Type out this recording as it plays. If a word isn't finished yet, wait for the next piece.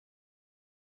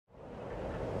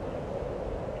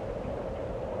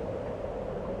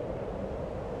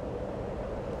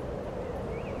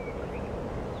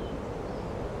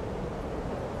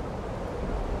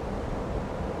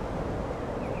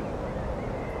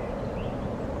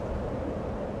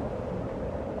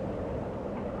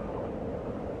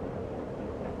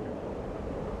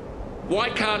Why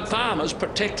can't farmers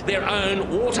protect their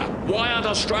own water? Why aren't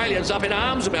Australians up in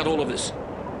arms about all of this?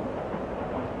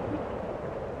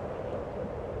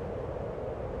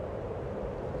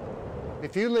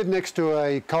 If you live next to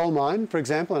a coal mine, for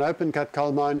example, an open-cut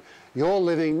coal mine, you're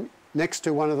living next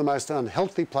to one of the most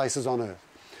unhealthy places on earth.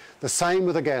 The same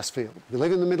with a gas field. If you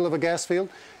live in the middle of a gas field,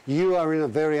 you are in a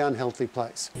very unhealthy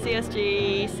place.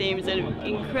 CSG seems an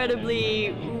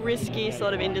incredibly risky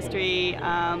sort of industry.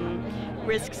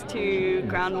 Risks to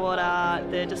groundwater,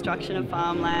 the destruction of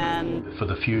farmland. For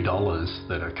the few dollars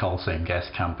that a coal seam gas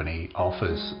company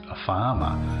offers a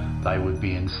farmer, they would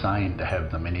be insane to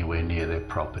have them anywhere near their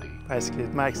property. Basically,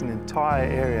 it makes an entire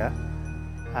area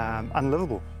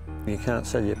unlivable. You can't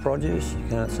sell your produce, you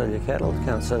can't sell your cattle, you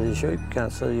can't sell your sheep, you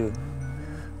can't sell your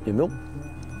milk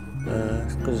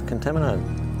because it's contaminated.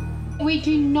 We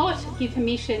do not give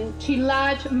permission to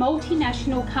large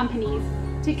multinational companies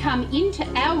to come into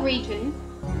our region,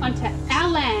 onto our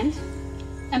land,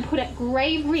 and put at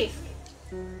grave risk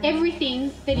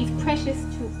everything that is precious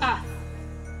to us.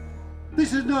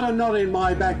 This is not a not in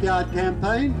my backyard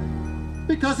campaign,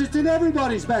 because it's in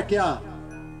everybody's backyard.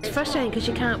 It's frustrating because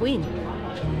you can't win.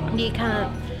 You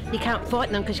can't fight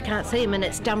them because you can't see them, and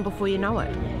it's done before you know it.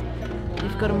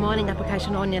 You've got a mining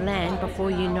application on your land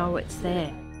before you know it's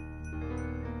there.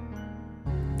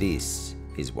 This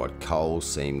is what coal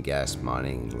seam gas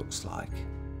mining looks like.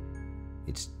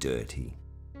 It's dirty,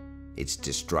 it's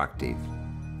destructive,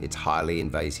 it's highly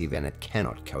invasive, and it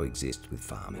cannot coexist with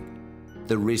farming.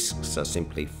 The risks are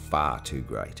simply far too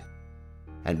great,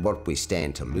 and what we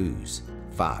stand to lose,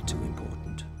 far too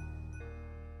important.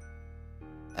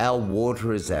 Our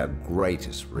water is our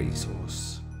greatest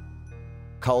resource.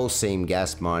 Coal seam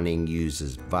gas mining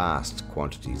uses vast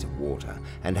quantities of water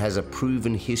and has a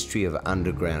proven history of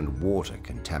underground water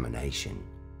contamination.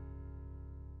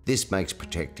 This makes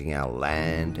protecting our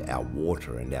land, our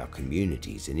water and our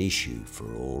communities an issue for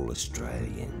all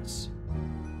Australians.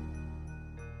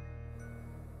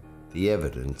 The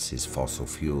evidence is fossil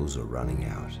fuels are running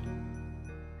out.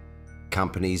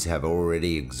 Companies have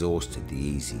already exhausted the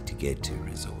easy-to-get-to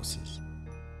resources.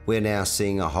 We're now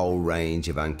seeing a whole range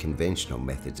of unconventional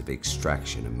methods of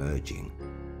extraction emerging.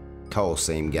 Coal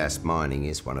seam gas mining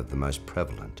is one of the most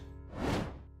prevalent.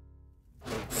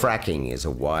 Fracking is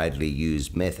a widely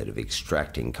used method of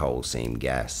extracting coal seam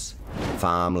gas.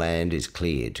 Farmland is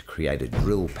cleared to create a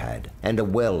drill pad, and a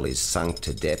well is sunk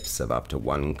to depths of up to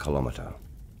 1 kilometre.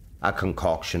 A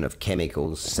concoction of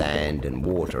chemicals, sand and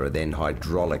water are then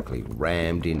hydraulically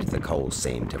rammed into the coal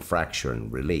seam to fracture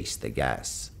and release the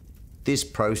gas. This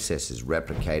process is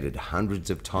replicated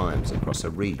hundreds of times across a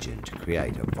region to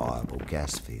create a viable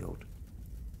gas field.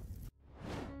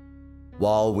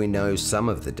 While we know some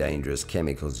of the dangerous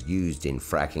chemicals used in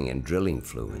fracking and drilling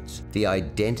fluids, the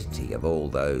identity of all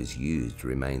those used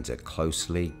remains a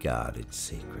closely guarded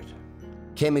secret.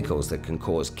 Chemicals that can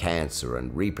cause cancer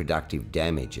and reproductive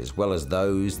damage, as well as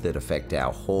those that affect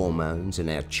our hormones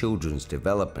and our children's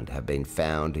development, have been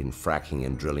found in fracking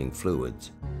and drilling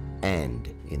fluids and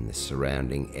in the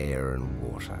surrounding air and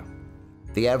water.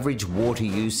 The average water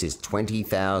use is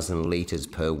 20,000 litres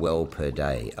per well per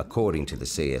day, according to the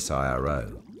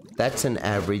CSIRO. That's an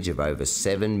average of over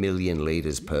 7 million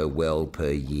litres per well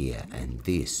per year, and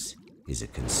this is a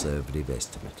conservative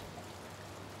estimate.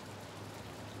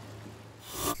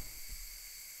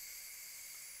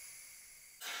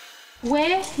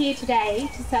 We're here today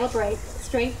to celebrate the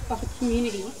strength of a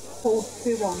community called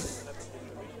Poowong.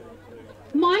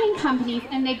 Mining companies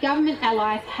and their government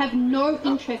allies have no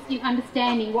interest in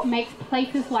understanding what makes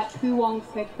places like Poowong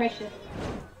so precious.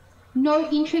 No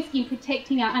interest in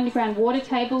protecting our underground water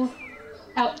tables,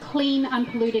 our clean,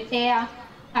 unpolluted air,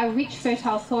 our rich,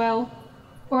 fertile soil,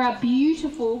 or our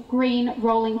beautiful green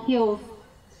rolling hills.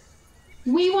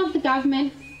 We want the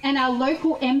government and our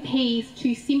local MPs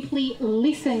to simply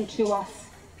listen to us,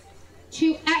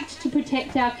 to act to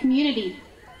protect our community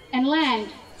and land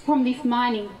from this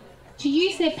mining, to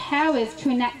use their powers to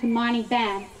enact a mining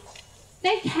ban.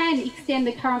 They can extend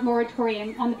the current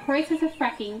moratorium on the process of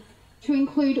fracking to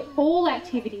include all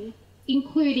activity,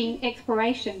 including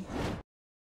exploration.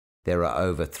 There are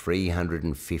over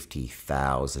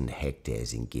 350,000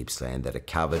 hectares in Gippsland that are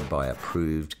covered by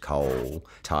approved coal,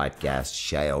 tight gas,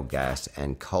 shale gas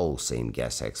and coal seam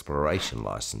gas exploration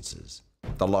licences.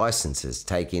 The licences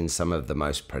take in some of the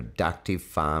most productive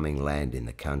farming land in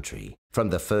the country, from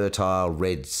the fertile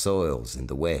red soils in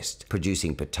the west,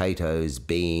 producing potatoes,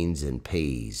 beans and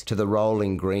peas, to the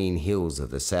rolling green hills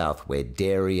of the south where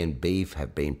dairy and beef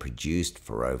have been produced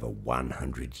for over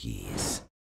 100 years.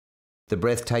 The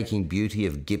breathtaking beauty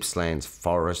of Gippsland's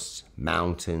forests,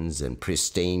 mountains and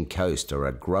pristine coast are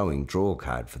a growing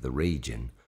drawcard for the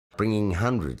region, bringing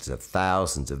hundreds of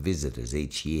thousands of visitors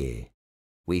each year.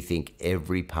 We think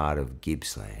every part of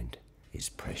Gippsland is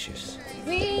precious.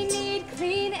 We need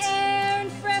clean air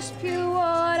and fresh pure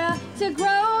water to grow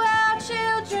our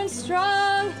children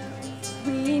strong.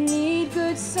 We need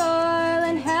good soil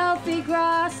and healthy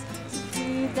grass to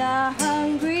feed the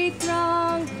hungry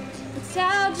throng. It's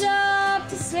our job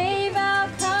to save our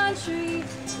country,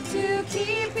 to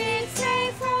keep it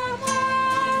safe from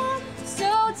harm.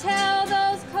 So tell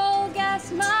those coal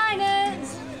gas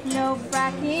miners, no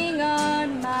fracking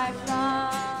on my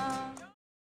farm.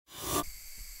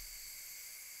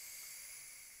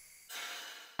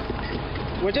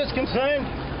 We're just concerned.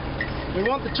 We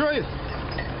want the truth.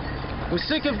 We're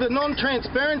sick of the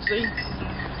non-transparency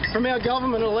from our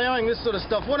government allowing this sort of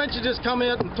stuff. Why don't you just come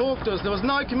out and talk to us? There was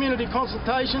no community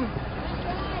consultation.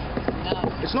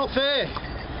 It's not fair.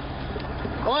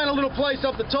 I own a little place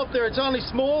up the top there. It's only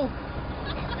small.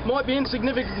 Might be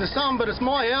insignificant to some, but it's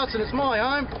my house and it's my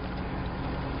home.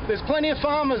 There's plenty of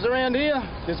farmers around here.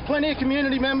 There's plenty of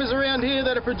community members around here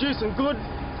that are producing good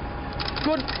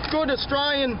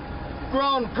Australian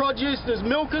grown produce. There's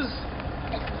milkers.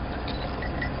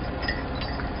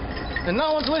 And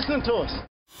no one's listening to us.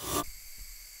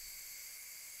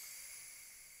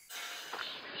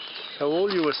 So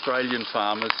all you Australian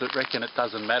farmers that reckon it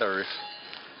doesn't matter if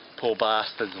poor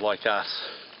bastards like us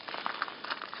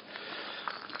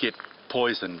get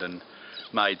poisoned and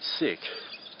made sick.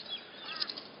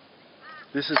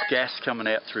 This is gas coming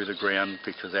out through the ground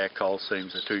because our coal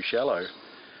seams are too shallow.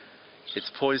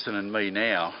 It's poisoning me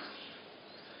now,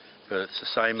 but it's the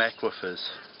same aquifers,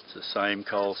 it's the same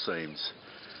coal seams.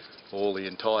 All the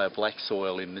entire black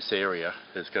soil in this area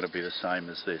is going to be the same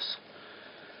as this.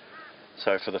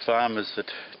 So for the farmers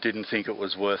that didn't think it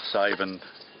was worth saving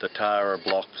the Tara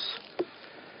blocks,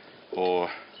 or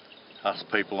us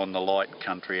people on the light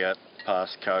country out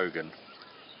past Kogan,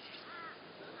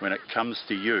 when it comes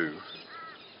to you,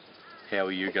 how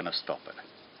are you going to stop it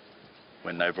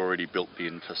when they've already built the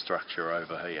infrastructure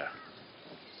over here?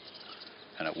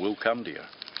 And it will come to you.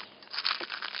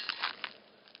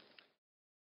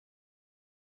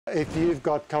 If you've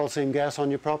got coal seam gas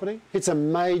on your property, it's a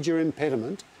major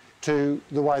impediment to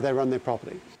the way they run their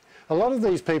property. A lot of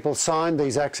these people signed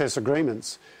these access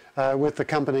agreements with the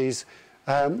companies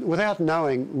without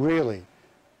knowing really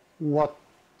what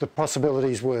the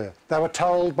possibilities were. They were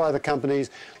told by the companies,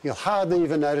 you'll hardly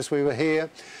even notice we were here,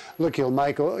 look, you'll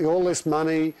make all this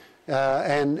money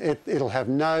and it'll have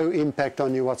no impact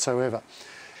on you whatsoever.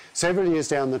 Several years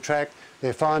down the track,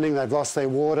 they're finding they've lost their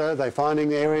water, they're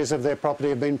finding areas of their property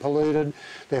have been polluted,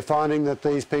 they're finding that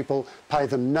these people pay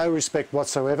them no respect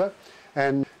whatsoever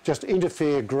and just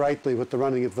interfere greatly with the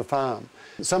running of the farm.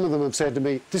 Some of them have said to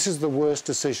me, this is the worst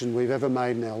decision we've ever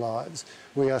made in our lives.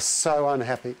 We are so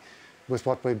unhappy with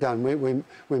what we've done.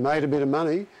 We made a bit of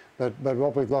money, but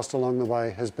what we've lost along the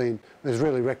way has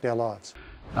really wrecked our lives.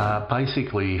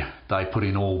 Basically, they put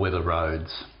in all-weather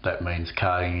roads. That means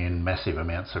carting in massive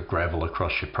amounts of gravel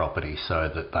across your property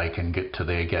so that they can get to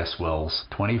their gas wells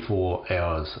 24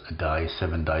 hours a day,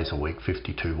 7 days a week,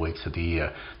 52 weeks of the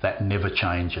year. That never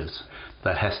changes.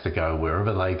 That has to go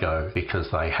wherever they go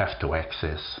because they have to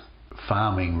access.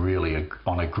 Farming really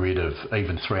on a grid of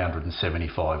even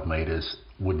 375 metres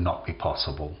would not be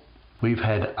possible. We've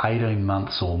had 18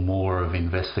 months or more of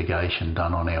investigation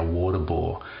done on our water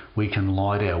bore. We can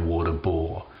light our water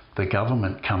bore. The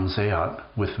government comes out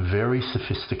with very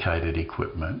sophisticated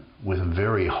equipment, with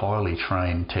very highly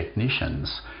trained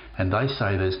technicians, and they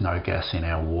say there's no gas in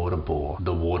our water bore.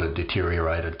 The water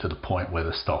deteriorated to the point where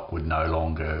the stock would no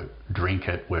longer drink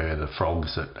it, where the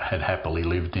frogs that had happily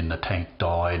lived in the tank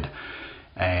died,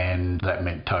 and that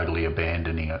meant totally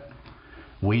abandoning it.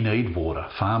 We need water.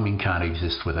 Farming can't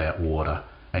exist without water,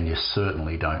 and you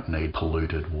certainly don't need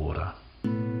polluted water.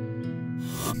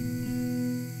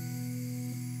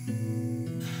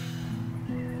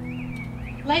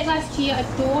 Late last year,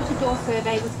 a door-to-door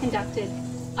survey was conducted,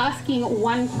 asking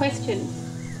one question.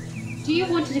 Do you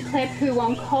want to declare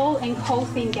Poowong coal and coal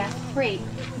seam gas free?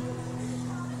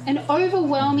 An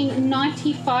overwhelming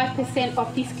 95%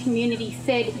 of this community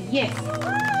said yes.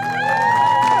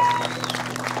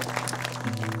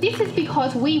 This is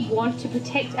because we want to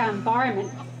protect our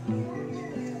environment,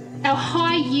 our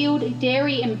high-yield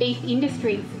dairy and beef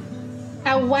industries,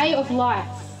 our way of life,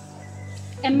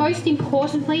 and most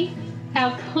importantly,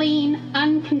 our clean,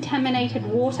 uncontaminated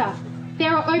water.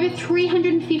 There are over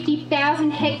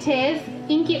 350,000 hectares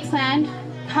in Gippsland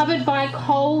covered by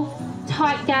coal,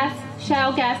 tight gas,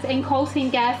 shale gas and coal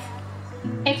seam gas,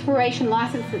 exploration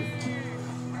licences.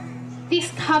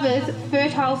 This covers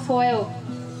fertile soil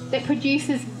that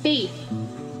produces beef,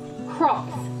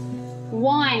 crops,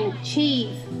 wine,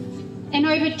 cheese, and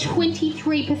over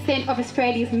 23% of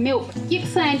Australia's milk.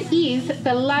 Gippsland is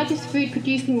the largest food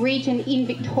producing region in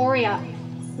Victoria,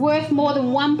 worth more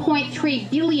than $1.3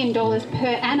 billion per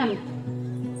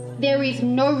annum. There is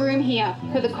no room here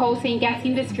for the coal seam gas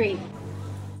industry.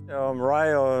 I'm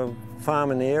Ray, I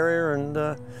farm in the area,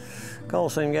 and coal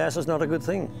seam gas is not a good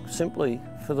thing, simply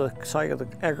for the sake of the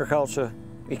agriculture.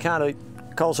 You can't eat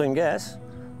coal seam gas,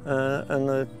 and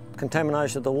the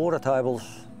contamination of the water table's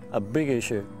a big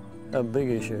issue. A big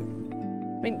issue.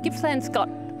 I mean, Gippsland's got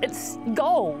its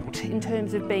gold in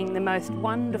terms of being the most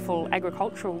wonderful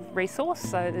agricultural resource,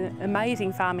 so the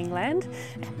amazing farming land,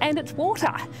 and its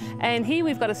water. And here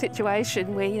we've got a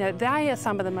situation where, you know, they are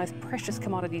some of the most precious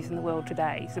commodities in the world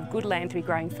today. So good land to be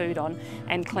growing food on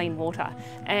and clean water.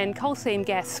 And coal seam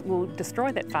gas will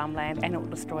destroy that farmland and it will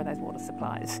destroy those water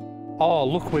supplies. Oh,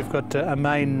 look, we've got a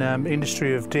main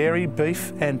industry of dairy,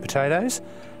 beef and potatoes.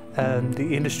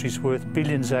 The industry's worth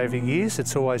billions over years.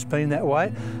 It's always been that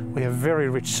way. We have very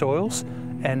rich soils,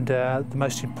 and the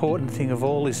most important thing of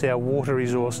all is our water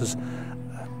resources.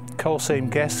 Coal seam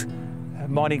gas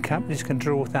mining companies can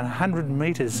drill within 100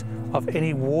 metres of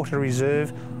any water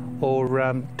reserve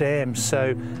or dam.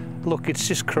 So look, it's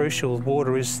just crucial.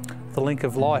 Water is the link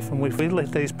of life, and if we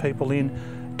let these people in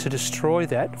to destroy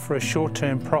that for a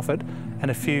short-term profit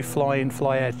and a few fly-in,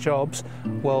 fly-out jobs,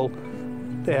 well,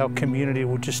 our community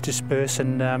will just disperse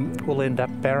and will end up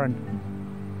barren.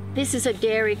 This is a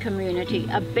dairy community,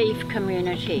 a beef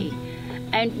community,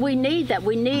 and we need that.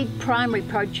 We need primary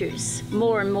produce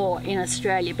more and more in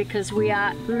Australia because we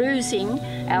are losing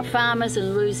our farmers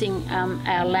and losing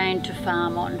our land to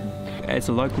farm on. As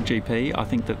a local GP, I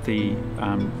think that the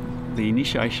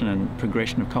initiation and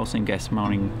progression of coal seam gas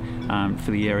mining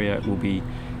for the area it'll be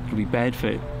bad for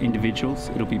individuals,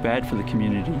 it'll be bad for the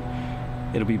community,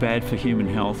 it'll be bad for human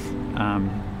health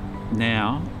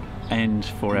now and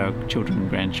for our children and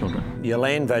grandchildren. Your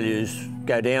land values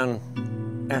go down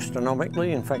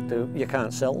astronomically. In fact, you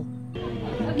can't sell.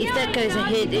 If that goes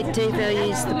ahead, it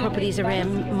devalues the properties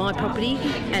around my property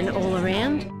and all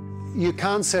around. You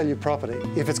can't sell your property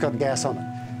if it's got gas on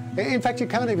it. In fact, you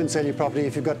can't even sell your property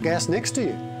if you've got gas next to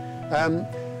you.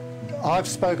 I've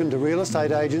spoken to real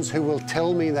estate agents who will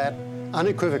tell me that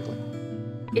unequivocally.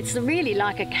 It's really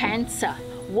like a cancer.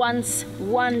 Once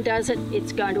one does it,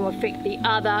 it's going to affect the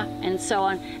other and so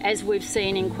on, as we've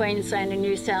seen in Queensland and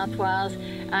New South Wales,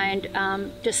 and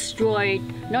destroyed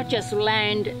not just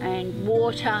land and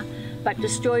water, but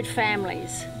destroyed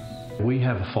families. We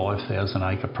have a 5,000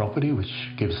 acre property which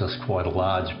gives us quite a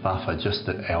large buffer just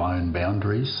at our own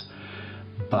boundaries,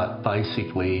 but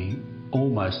basically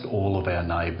almost all of our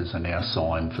neighbours are now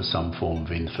signed for some form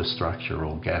of infrastructure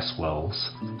or gas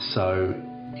wells. So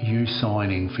you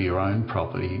signing for your own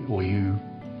property or you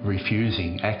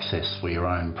refusing access for your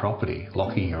own property,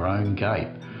 locking your own gate,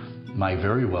 may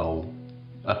very well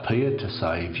appear to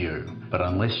save you, but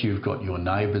unless you've got your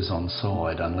neighbours on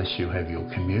side, unless you have your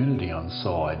community on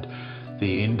side,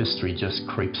 the industry just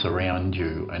creeps around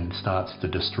you and starts to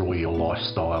destroy your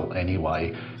lifestyle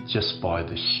anyway, just by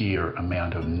the sheer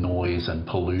amount of noise and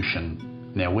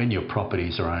pollution. Now, when your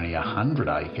properties are only 100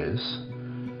 acres,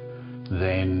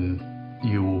 then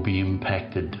you will be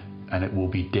impacted and it will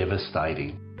be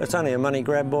devastating. It's only a money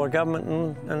grab by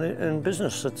government and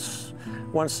business. It's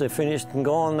once they're finished and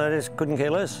gone, they just couldn't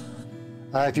care less.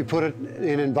 If you put it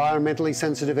in environmentally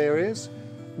sensitive areas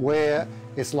where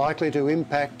it's likely to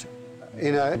impact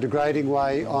in a degrading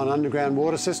way on underground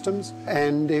water systems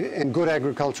and in good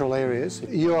agricultural areas,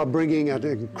 you are bringing an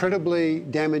incredibly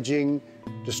damaging,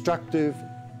 destructive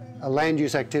land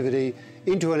use activity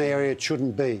into an area it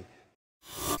shouldn't be.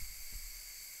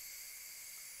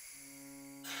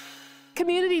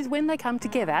 Communities, when they come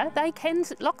together, they can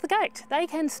lock the gate. They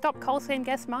can stop coal seam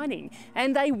gas mining,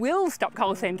 and they will stop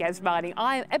coal seam gas mining.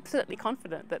 I am absolutely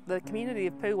confident that the community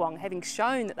of Poowong, having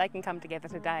shown that they can come together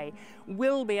today,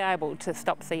 will be able to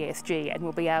stop CSG and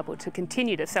will be able to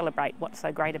continue to celebrate what's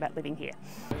so great about living here.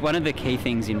 One of the key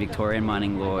things in Victorian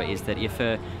mining law is that if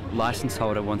a licence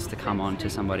holder wants to come onto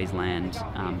somebody's land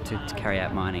to carry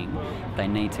out mining, they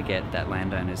need to get that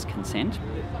landowner's consent.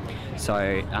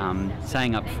 So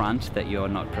saying up front that you're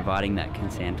not providing that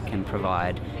consent can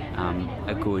provide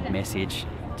a good message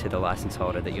to the licence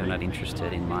holder that you're not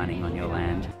interested in mining on your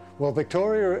land. Well,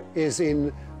 Victoria is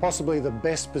in possibly the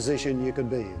best position you could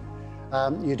be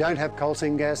in. You don't have coal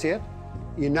seam gas yet.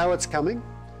 You know it's coming,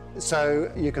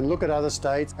 so you can look at other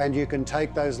states and you can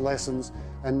take those lessons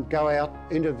and go out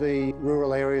into the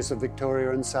rural areas of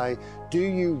Victoria and say, do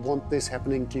you want this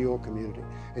happening to your community?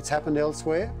 It's happened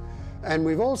elsewhere. And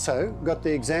we've also got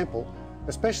the example,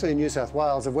 especially in New South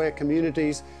Wales, of where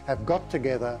communities have got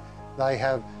together. They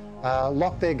have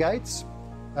locked their gates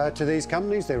to these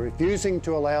companies. They're refusing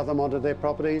to allow them onto their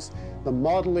properties. The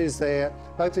model is there,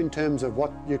 both in terms of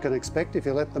what you can expect if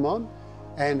you let them on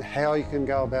and how you can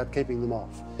go about keeping them off.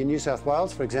 In New South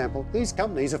Wales, for example, these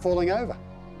companies are falling over.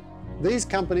 These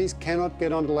companies cannot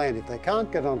get onto land. If they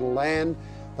can't get onto land,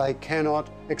 they cannot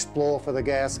explore for the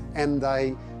gas, and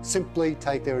they simply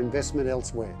take their investment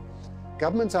elsewhere.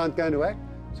 Governments aren't going to act,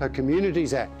 so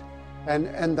communities act.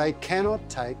 And they cannot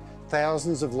take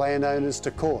thousands of landowners to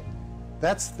court.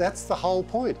 That's the whole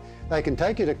point. They can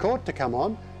take you to court to come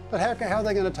on, but how are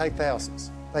they going to take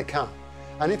thousands? They can't.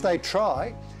 And if they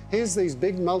try, here's these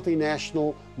big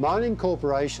multinational mining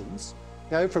corporations,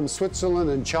 you know, from Switzerland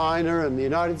and China and the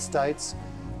United States,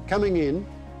 coming in,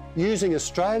 using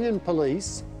Australian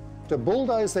police to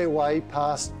bulldoze their way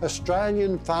past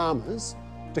Australian farmers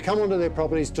to come onto their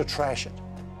properties to trash it.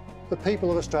 The people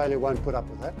of Australia won't put up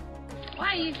with that.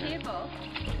 Why are you here, Bob?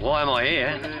 Why am I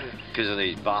here? Because of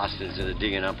these bastards that are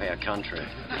digging up our country.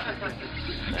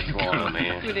 That's why I'm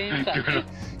here. Good answer.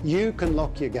 You can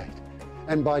lock your gate.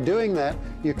 And by doing that,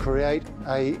 you create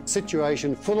a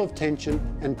situation full of tension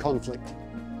and conflict.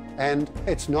 And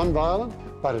it's non-violent,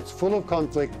 but it's full of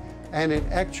conflict, and it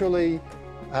actually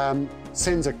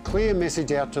sends a clear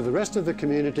message out to the rest of the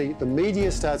community. The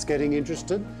media starts getting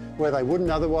interested where they wouldn't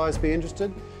otherwise be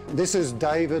interested. This is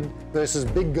David versus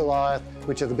Big Goliath,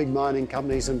 which are the big mining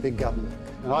companies and big government.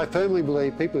 And I firmly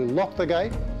believe people who lock the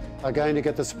gate are going to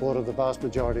get the support of the vast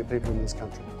majority of people in this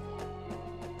country.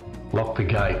 Lock the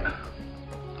gate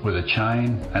with a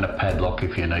chain and a padlock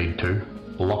if you need to.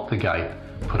 Lock the gate,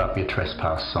 put up your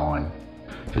trespass sign.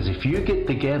 Because if you get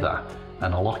together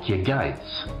and lock your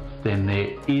gates, then there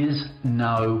is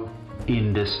no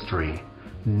industry,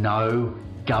 no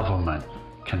government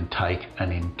can take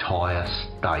an entire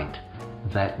state.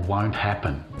 That won't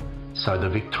happen. So the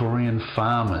Victorian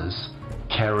farmers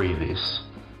carry this.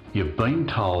 You've been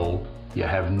told you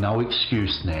have no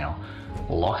excuse now.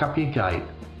 Lock up your gate,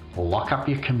 lock up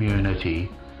your community,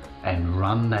 and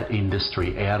run that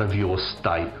industry out of your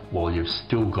state while you've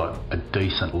still got a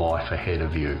decent life ahead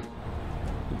of you.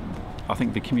 I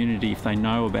think the community, if they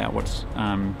know about what's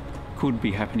could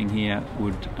be happening here,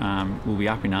 will be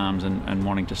up in arms and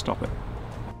wanting to stop it.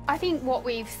 I think what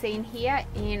we've seen here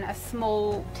in a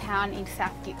small town in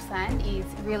South Gippsland is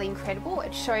really incredible.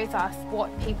 It shows us what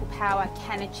people power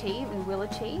can achieve and will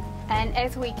achieve. And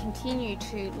as we continue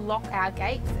to lock our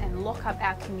gates and lock up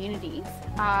our communities,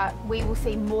 we will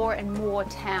see more and more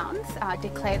towns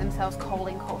declare themselves coal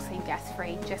and coal seam gas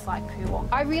free, just like Coowong.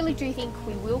 I really do think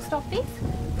we will stop this,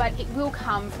 but it will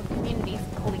come from communities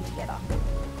pulling together.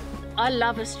 I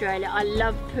love Australia, I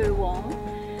love Coowong.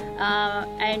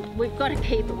 And we've got to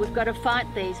keep it. We've got to fight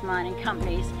these mining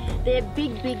companies. They're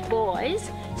big, big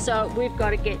boys, so we've got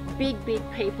to get big, big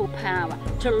people power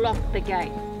to lock the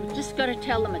gate. We've just got to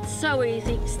tell them it's so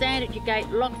easy. Stand at your gate,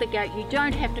 lock the gate. You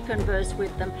don't have to converse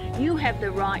with them. You have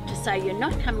the right to say you're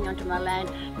not coming onto my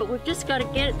land, but we've just got to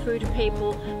get it through to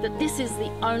people that this is the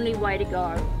only way to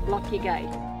go. Lock your gate.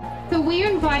 So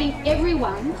we're inviting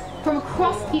everyone from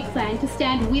across Gippsland to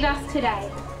stand with us today,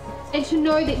 and to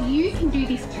know that you can do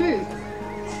this too.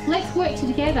 Let's work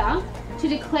together to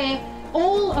declare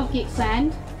all of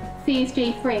Gippsland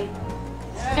CSG free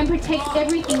and protect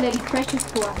everything that is precious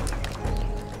to us.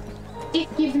 It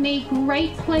gives me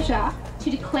great pleasure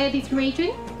to declare this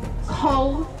region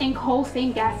coal and coal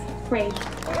seam gas free.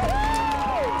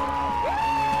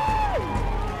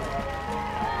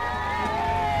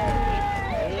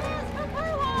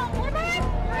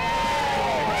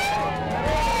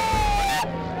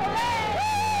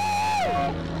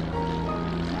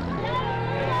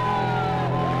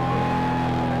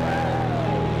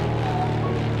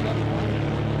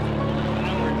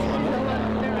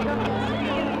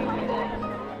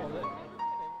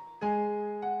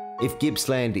 If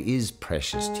Gippsland is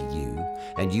precious to you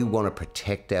and you want to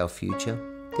protect our future,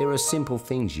 there are simple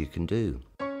things you can do.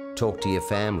 Talk to your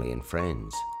family and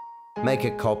friends. Make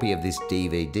a copy of this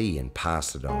DVD and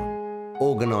pass it on.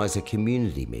 Organise a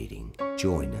community meeting.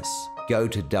 Join us. Go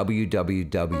to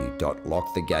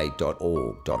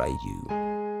www.lockthegate.org.au.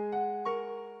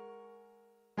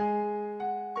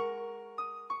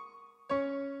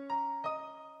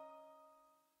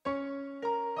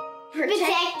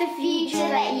 Protect the future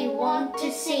that you want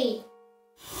to see.